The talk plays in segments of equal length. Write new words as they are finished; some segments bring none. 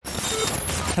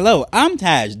Hello, I'm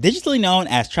Taj, digitally known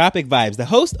as Tropic Vibes, the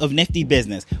host of Nifty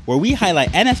Business, where we highlight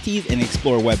NFTs and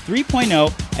explore Web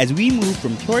 3.0 as we move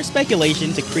from pure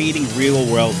speculation to creating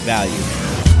real-world value.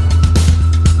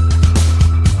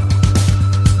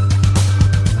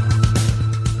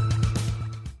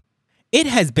 It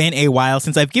has been a while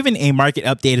since I've given a market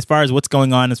update as far as what's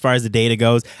going on as far as the data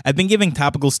goes. I've been giving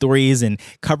topical stories and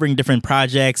covering different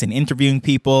projects and interviewing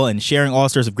people and sharing all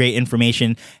sorts of great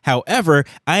information. However,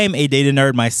 I am a data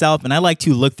nerd myself and I like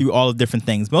to look through all the different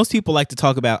things. Most people like to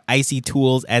talk about IC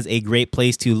tools as a great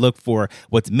place to look for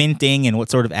what's minting and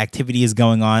what sort of activity is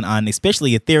going on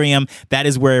especially Ethereum. That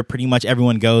is where pretty much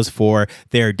everyone goes for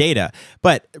their data.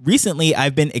 But recently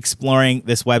I've been exploring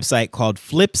this website called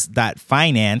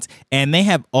flips.finance, and they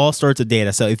have all sorts of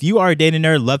data. So if you are a data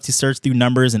nerd, love to search through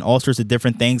numbers and all sorts of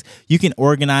different things, you can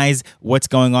organize what's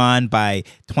going on by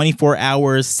 24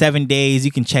 hours, 7 days.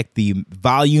 You can check the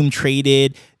volume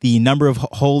traded, the number of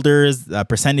holders,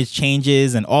 percentage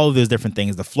changes, and all of those different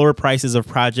things, the floor prices of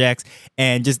projects,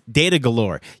 and just data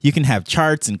galore. You can have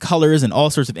charts and colors and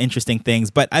all sorts of interesting things,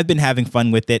 but I've been having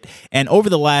fun with it. And over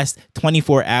the last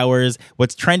 24 hours,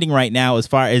 what's trending right now as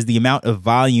far as the amount of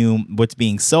volume, what's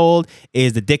being sold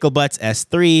is the Dickelbutts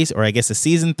S3s, or I guess the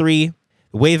Season 3,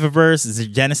 the Waveverse, the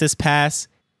Genesis Pass,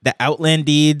 the Outland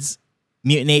Deeds,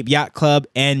 Mutant Ape Yacht Club,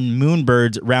 and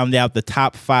Moonbirds round out the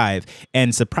top 5.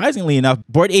 And surprisingly enough,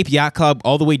 Bored Ape Yacht Club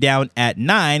all the way down at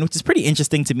 9, which is pretty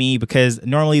interesting to me because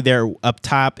normally they're up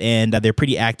top and they're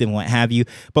pretty active and what have you.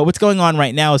 But what's going on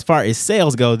right now as far as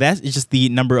sales go, that is just the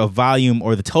number of volume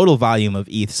or the total volume of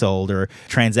ETH sold or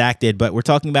transacted. But we're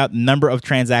talking about the number of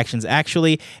transactions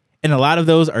actually. And a lot of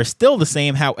those are still the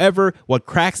same. However, what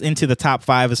cracks into the top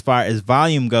 5 as far as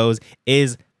volume goes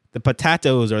is the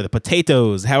potatoes or the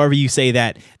potatoes, however you say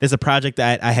that. There's a project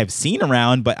that I have seen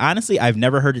around, but honestly, I've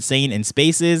never heard it saying in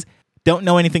Spaces. Don't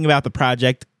know anything about the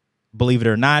project, believe it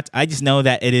or not. I just know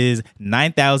that it is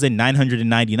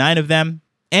 9,999 of them.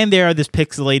 And they are this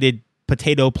pixelated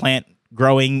potato plant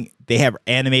growing. They have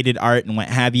animated art and what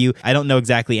have you. I don't know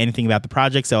exactly anything about the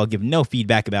project, so I'll give no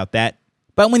feedback about that.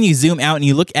 But when you zoom out and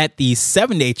you look at the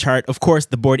 7-day chart, of course,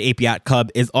 the Bored Ape Yacht Club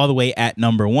is all the way at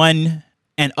number 1.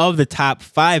 And of the top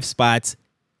 5 spots,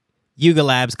 Yuga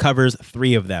Labs covers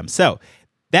 3 of them. So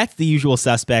that's the usual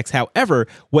suspects. However,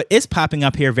 what is popping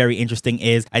up here very interesting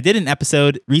is I did an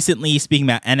episode recently speaking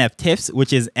about NFTs,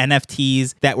 which is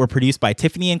NFTs that were produced by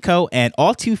Tiffany & Co. And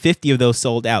all 250 of those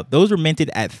sold out. Those were minted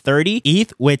at 30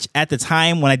 ETH, which at the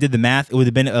time when I did the math, it would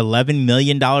have been $11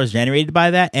 million generated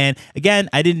by that. And again,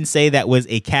 I didn't say that was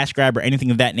a cash grab or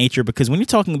anything of that nature, because when you're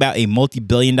talking about a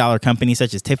multi-billion-dollar company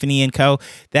such as Tiffany & Co.,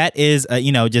 that is,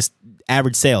 just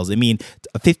average sales. I mean,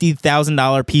 a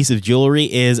 $50,000 piece of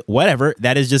jewelry is whatever.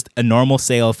 That is just a normal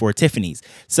sale for Tiffany's.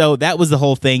 So that was the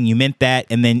whole thing. You mint that,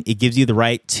 and then it gives you the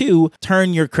right to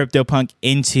turn your CryptoPunk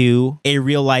into a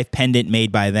real life pendant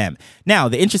made by them. Now,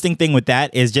 the interesting thing with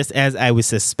that is, just as I was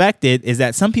suspected, is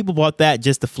that some people bought that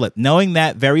just to flip. Knowing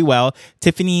that very well,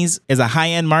 Tiffany's is a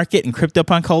high-end market and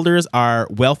CryptoPunk holders are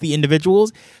wealthy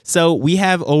individuals. So we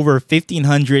have over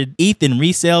 1,500 ETH in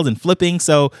resales and flipping.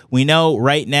 So we know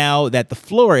right now that the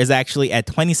floor is actually at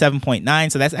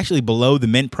 27.9, so that's actually below the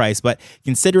mint price. But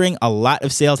considering a lot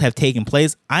of sales have taken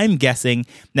place, I'm guessing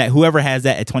that whoever has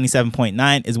that at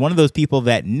 27.9 is one of those people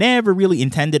that never really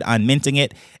intended on minting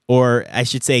it, or I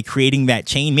should say creating that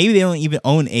chain. Maybe they don't even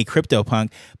own a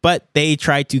CryptoPunk, but they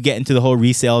tried to get into the whole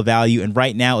resale value, and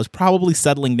right now is probably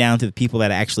settling down to the people that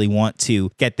actually want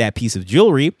to get that piece of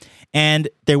jewelry. And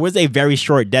there was a very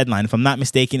short deadline. If I'm not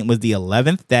mistaken, it was the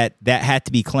 11th that had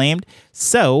to be claimed.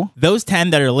 So those 10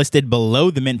 that are listed below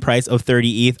the mint price of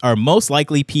 30 ETH are most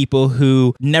likely people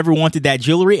who never wanted that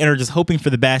jewelry and are just hoping for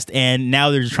the best, and now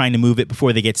they're just trying to move it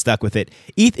before they get stuck with it.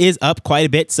 ETH is up quite a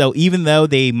bit, so even though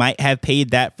they might have paid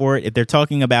that for it, if they're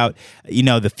talking about,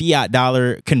 the fiat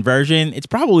dollar conversion, it's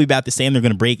probably about the same. They're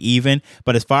going to break even.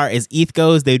 But as far as ETH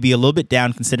goes, they'd be a little bit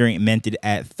down considering it minted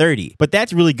at 30. But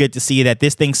that's really good to see that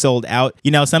this thing sold out.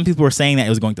 Some people were saying that it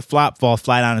was going to fall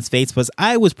flat on its face, but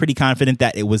I was pretty confident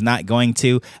that it was not going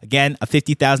to. Again, a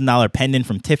 $50,000 pendant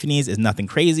from Tiffany's is nothing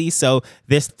crazy. So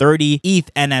this 30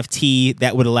 ETH NFT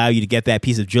that would allow you to get that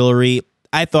piece of jewelry,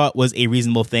 I thought was a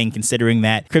reasonable thing considering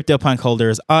that CryptoPunk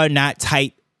holders are not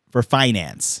tight for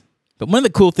finance. But one of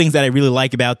the cool things that I really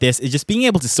like about this is just being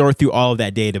able to sort through all of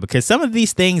that data, because some of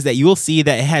these things that you will see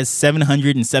that it has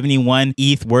 771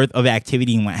 ETH worth of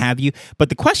activity and what have you. But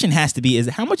the question has to be is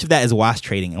how much of that is wash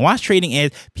trading? And wash trading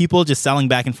is people just selling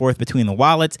back and forth between the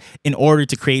wallets in order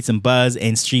to create some buzz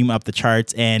and stream up the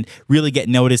charts and really get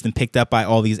noticed and picked up by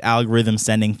all these algorithms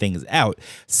sending things out.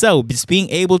 So just being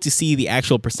able to see the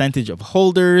actual percentage of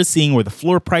holders, seeing where the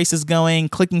floor price is going,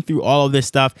 clicking through all of this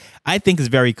stuff, I think is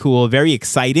very cool, very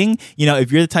exciting. You know,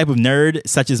 if you're the type of nerd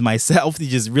such as myself to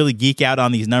just really geek out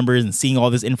on these numbers and seeing all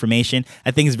this information,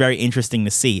 I think it's very interesting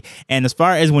to see. And as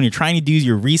far as when you're trying to do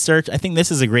your research, I think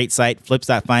this is a great site,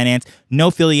 Flips.finance. No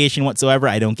affiliation whatsoever.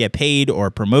 I don't get paid or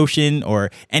promotion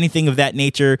or anything of that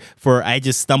nature. I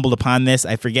just stumbled upon this.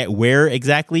 I forget where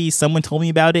exactly. Someone told me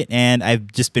about it and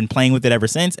I've just been playing with it ever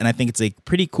since. And I think it's a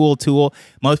pretty cool tool.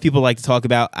 Most people like to talk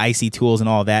about IC tools and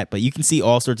all that, but you can see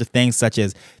all sorts of things such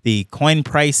as the coin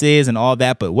prices and all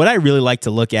that. But what I really like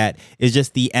to look at is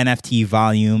just the NFT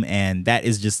volume, and that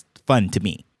is just fun to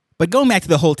me. But going back to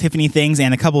the whole Tiffany things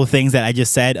and a couple of things that I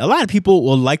just said, a lot of people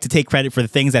will like to take credit for the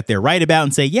things that they're right about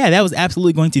and say, yeah, that was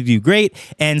absolutely going to do great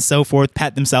and so forth,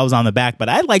 pat themselves on the back. But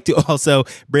I'd like to also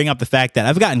bring up the fact that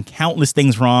I've gotten countless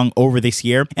things wrong over this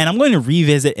year, and I'm going to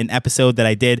revisit an episode that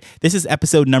I did. This is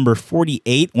episode number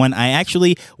 48, when I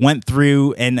actually went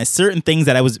through and certain things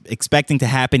that I was expecting to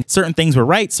happen, certain things were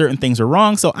right, certain things were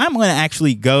wrong. So I'm going to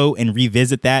actually go and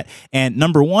revisit that. And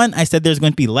number one, I said there's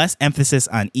going to be less emphasis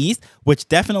on ETH, which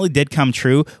definitely did come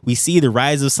true. We see the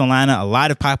rise of Solana, a lot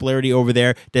of popularity over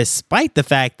there, despite the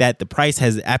fact that the price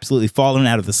has absolutely fallen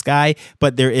out of the sky.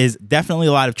 But there is definitely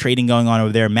a lot of trading going on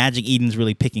over there. Magic Eden's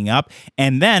really picking up.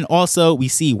 And then also we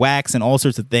see Wax and all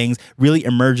sorts of things really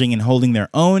emerging and holding their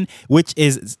own, which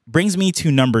brings me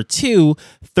to number two,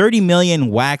 30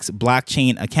 million Wax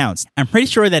blockchain accounts. I'm pretty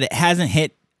sure that it hasn't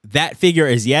hit that figure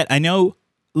as yet. I know,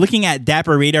 looking at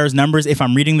Dapper Radar's numbers, if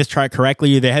I'm reading this chart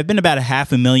correctly, there have been about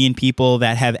 500,000 people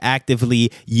that have actively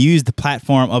used the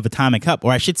platform of Atomic Hub,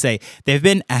 or I should say, there have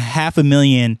been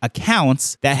 500,000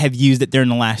 accounts that have used it during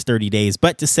the last 30 days.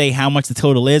 But to say how much the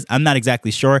total is, I'm not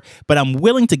exactly sure, but I'm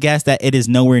willing to guess that it is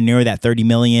nowhere near that 30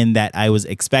 million that I was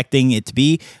expecting it to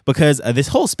be, because this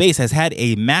whole space has had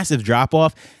a massive drop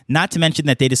off. Not to mention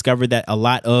that they discovered that a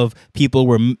lot of people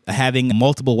were having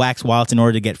multiple Wax wallets in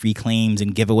order to get free claims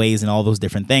and giveaways and all those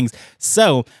different things.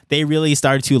 So they really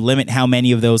started to limit how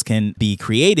many of those can be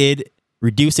created,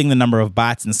 reducing the number of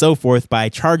bots and so forth by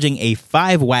charging a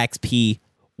 5 WaxP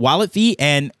wallet fee.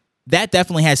 And that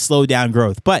definitely has slowed down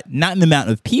growth, but not in the amount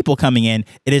of people coming in.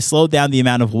 It has slowed down the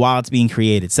amount of wallets being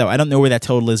created. So I don't know where that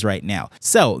total is right now.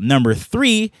 So number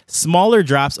three, smaller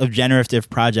drops of generative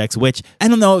projects, which I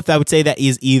don't know if I would say that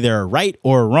is either right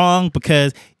or wrong,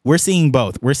 because we're seeing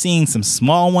both. We're seeing some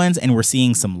small ones and we're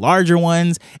seeing some larger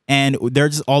ones, and they're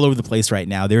just all over the place right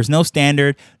now. There's no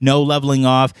standard, no leveling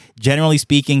off. Generally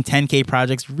speaking, 10K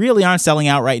projects really aren't selling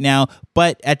out right now,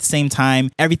 but at the same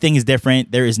time, everything is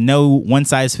different. There is no one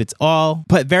size fits all,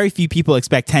 but very few people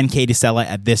expect 10K to sell out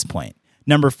at this point.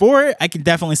 Number four, I can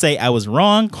definitely say I was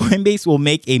wrong. Coinbase will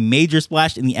make a major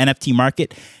splash in the NFT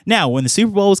market. Now, when the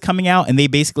Super Bowl was coming out and they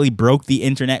basically broke the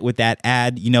internet with that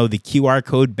ad, the QR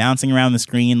code bouncing around the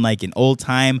screen like an old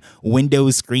time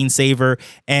Windows screensaver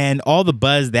and all the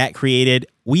buzz that created,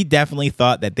 we definitely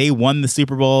thought that they won the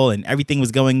Super Bowl and everything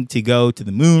was going to go to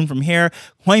the moon from here.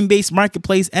 Coinbase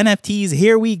Marketplace, NFTs,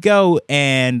 here we go.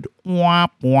 And womp,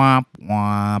 womp,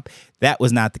 womp. That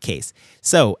was not the case.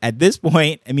 So at this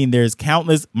point, there's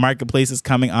countless marketplaces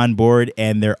coming on board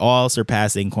and they're all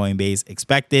surpassing Coinbase,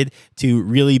 expected to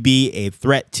really be a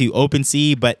threat to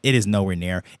OpenSea, but it is nowhere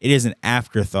near. It is an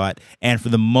afterthought. And for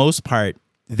the most part,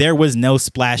 there was no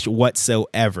splash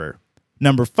whatsoever.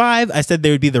 Number five, I said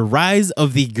there would be the rise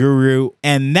of the guru,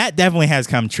 and that definitely has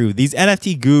come true. These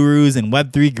NFT gurus and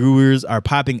Web3 gurus are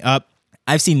popping up.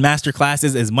 I've seen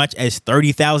masterclasses as much as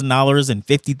 $30,000 and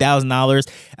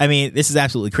 $50,000. This is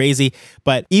absolutely crazy.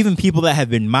 But even people that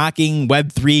have been mocking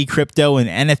Web3, crypto, and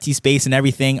NFT space and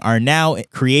everything are now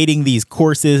creating these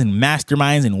courses and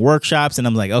masterminds and workshops. And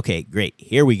I'm like, okay, great.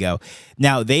 Here we go.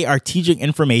 Now they are teaching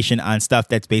information on stuff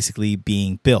that's basically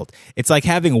being built. It's like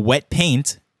having wet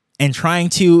paint and trying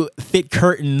to fit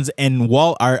curtains and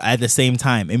wall art at the same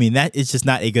time. That is just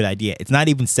not a good idea. It's not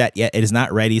even set yet. It is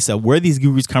not ready. So where these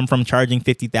gurus come from charging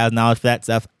 $50,000 for that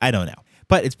stuff, I don't know.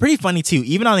 But it's pretty funny too,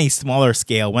 even on a smaller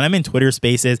scale. When I'm in Twitter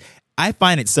spaces, I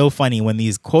find it so funny when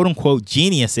these quote unquote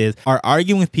geniuses are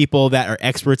arguing with people that are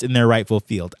experts in their rightful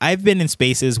field. I've been in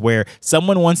spaces where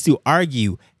someone wants to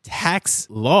argue tax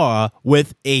law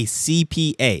with a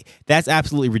CPA. That's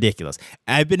absolutely ridiculous.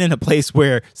 I've been in a place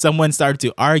where someone started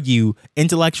to argue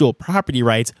intellectual property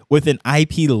rights with an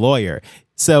IP lawyer.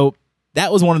 So that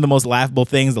was one of the most laughable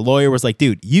things. The lawyer was like,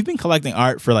 dude, you've been collecting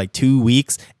art for like 2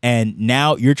 weeks, and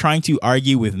now you're trying to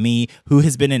argue with me, who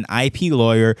has been an IP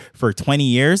lawyer for 20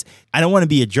 years. I don't want to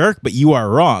be a jerk, but you are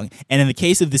wrong. And in the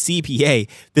case of the CPA,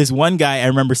 this one guy, I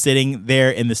remember sitting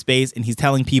there in the space, and he's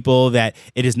telling people that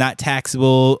it is not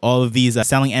taxable, all of these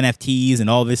selling NFTs and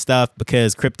all this stuff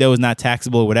because crypto is not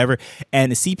taxable or whatever.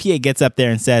 And the CPA gets up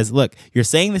there and says, look, you're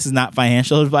saying this is not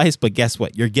financial advice, but guess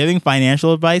what? You're giving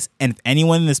financial advice. And if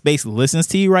anyone in the space listens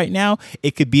to you right now,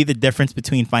 it could be the difference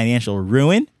between financial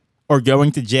ruin or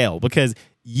going to jail, because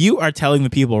you are telling the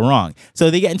people wrong. So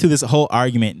they get into this whole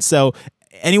argument. So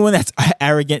anyone that's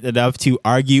arrogant enough to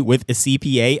argue with a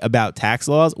CPA about tax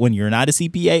laws when you're not a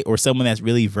CPA, or someone that's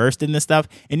really versed in this stuff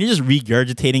and you're just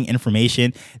regurgitating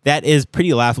information, that is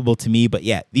pretty laughable to me. But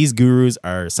yeah, these gurus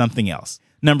are something else.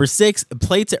 Number 6,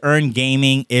 play to earn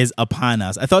gaming is upon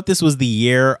us. I thought this was the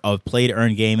year of play to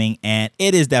earn gaming, and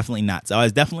it is definitely not. So I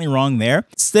was definitely wrong there.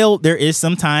 Still, there is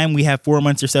some time. We have 4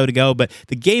 months or so to go, but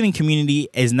the gaming community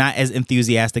is not as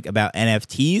enthusiastic about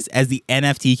NFTs as the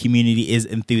NFT community is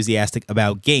enthusiastic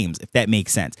about games, if that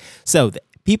makes sense. So the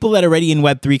people that are already in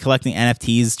Web3 collecting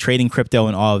NFTs, trading crypto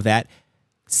and all of that,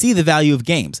 see the value of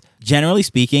games. Generally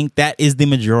speaking, that is the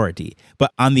majority.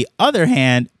 But on the other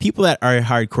hand, people that are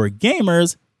hardcore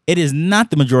gamers, it is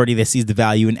not the majority that sees the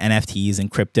value in NFTs and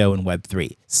crypto and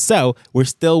Web3. So we're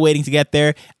still waiting to get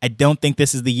there. I don't think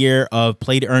this is the year of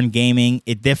play to earn gaming.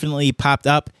 It definitely popped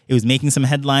up. It was making some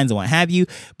headlines and what have you,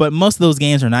 but most of those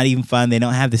games are not even fun. They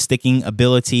don't have the sticking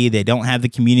ability. They don't have the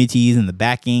communities and the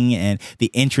backing and the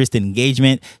interest and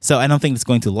engagement. So I don't think it's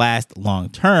going to last long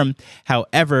term.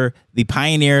 However, the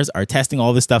pioneers are testing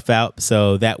all this stuff out,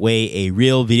 so that way a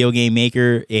real video game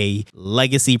maker, a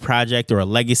legacy project or a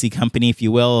legacy company, if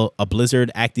you will, a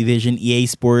Blizzard, Activision, EA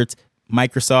Sports,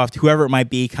 Microsoft, whoever it might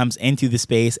be, comes into the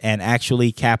space and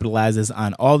actually capitalizes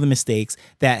on all the mistakes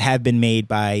that have been made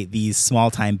by these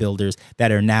small-time builders that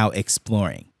are now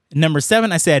exploring. Number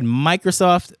 7, I said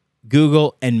Microsoft,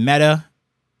 Google, and Meta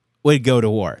would go to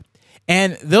war.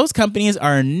 And those companies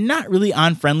are not really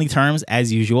on friendly terms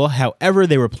as usual. However,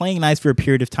 they were playing nice for a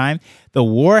period of time. The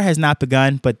war has not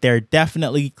begun, but they're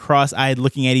definitely cross-eyed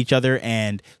looking at each other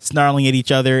and snarling at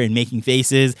each other and making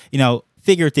faces,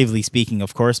 figuratively speaking,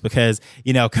 of course, because,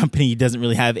 a company doesn't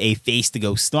really have a face to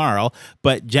go snarl.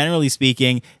 But generally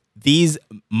speaking, these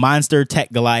monster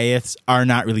tech Goliaths are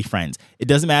not really friends. It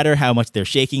doesn't matter how much they're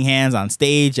shaking hands on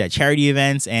stage at charity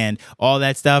events and all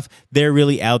that stuff. They're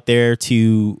really out there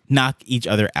to knock each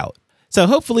other out. So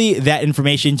hopefully that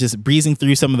information, just breezing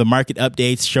through some of the market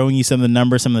updates, showing you some of the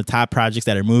numbers, some of the top projects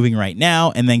that are moving right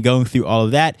now, and then going through all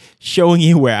of that, showing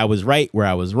you where I was right, where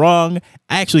I was wrong.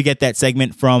 I actually get that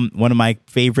segment from one of my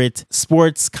favorite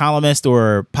sports columnists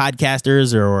or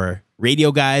podcasters or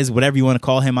radio guys, whatever you want to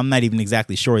call him. I'm not even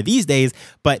exactly sure these days,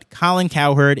 but Colin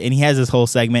Cowherd, and he has this whole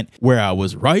segment where I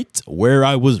was right, where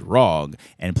I was wrong,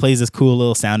 and plays this cool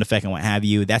little sound effect and what have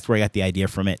you. That's where I got the idea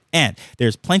from it. And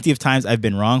there's plenty of times I've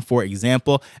been wrong. For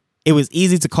example, it was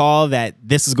easy to call that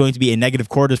this is going to be a negative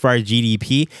quarter as far as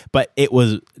GDP, but it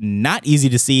was not easy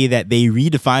to see that they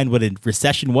redefined what a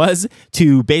recession was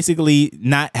to basically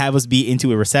not have us be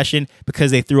into a recession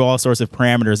because they threw all sorts of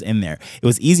parameters in there. It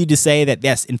was easy to say that,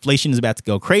 yes, inflation is about to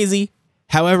go crazy.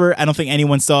 However, I don't think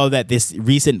anyone saw that this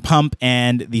recent pump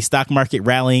and the stock market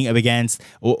rallying up against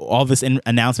all this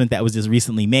announcement that was just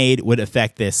recently made would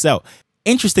affect this. So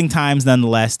interesting times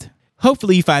nonetheless.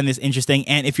 Hopefully you find this interesting.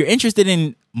 And if you're interested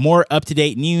in more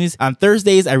up-to-date news, on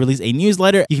Thursdays, I release a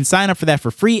newsletter. You can sign up for that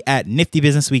for free at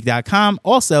niftybusinessweek.com.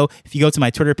 Also, if you go to my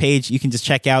Twitter page, you can just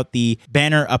check out the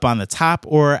banner up on the top,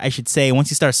 or I should say, once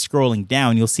you start scrolling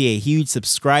down, you'll see a huge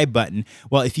subscribe button.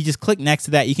 Well, if you just click next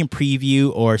to that, you can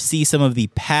preview or see some of the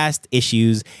past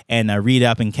issues and read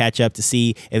up and catch up to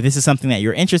see if this is something that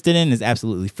you're interested in. It's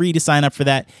absolutely free to sign up for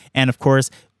that. And of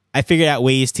course, I figured out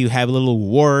ways to have little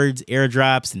rewards,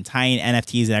 airdrops, and tie in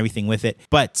NFTs and everything with it.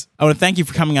 But I want to thank you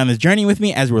for coming on this journey with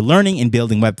me as we're learning and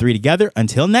building Web3 together.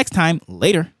 Until next time,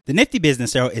 later. The Nifty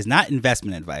Business Arrow is not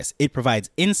investment advice. It provides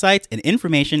insights and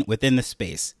information within the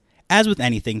space. As with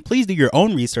anything, please do your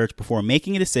own research before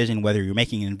making a decision whether you're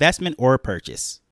making an investment or a purchase.